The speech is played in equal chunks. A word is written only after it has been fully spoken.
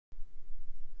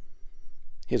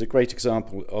Here's a great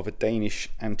example of a Danish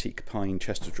antique pine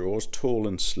chest of drawers, tall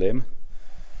and slim,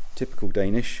 typical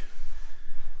Danish.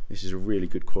 This is a really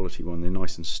good quality one, they're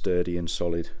nice and sturdy and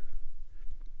solid.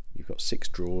 You've got 6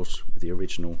 drawers with the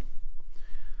original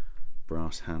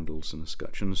brass handles and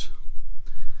escutcheons.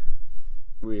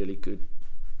 Really good,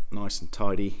 nice and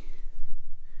tidy.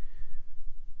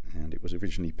 And it was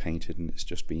originally painted and it's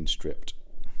just been stripped.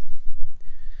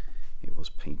 It was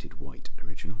painted white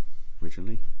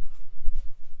originally.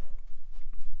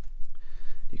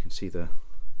 You can see the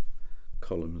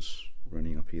columns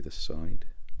running up either side.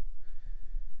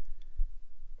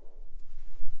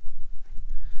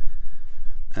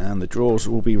 And the drawers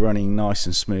will be running nice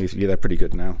and smoothly. They're pretty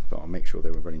good now, but I'll make sure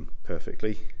they were running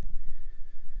perfectly.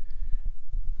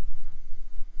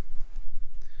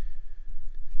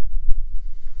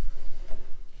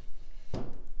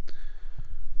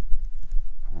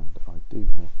 And I do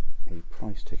have a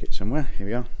price ticket somewhere. Here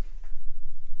we are.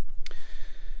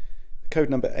 Code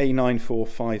number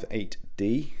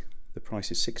A9458D. The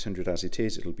price is 600 as it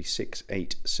is. It'll be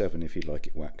 687 if you'd like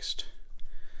it waxed.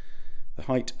 The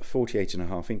height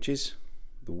 48.5 inches.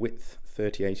 The width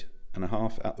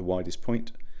 38.5 at the widest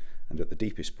point, and at the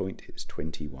deepest point it's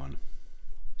 21.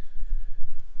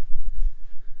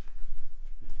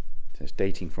 So it's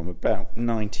dating from about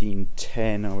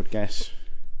 1910, I would guess,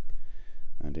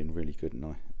 and in really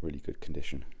good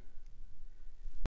condition.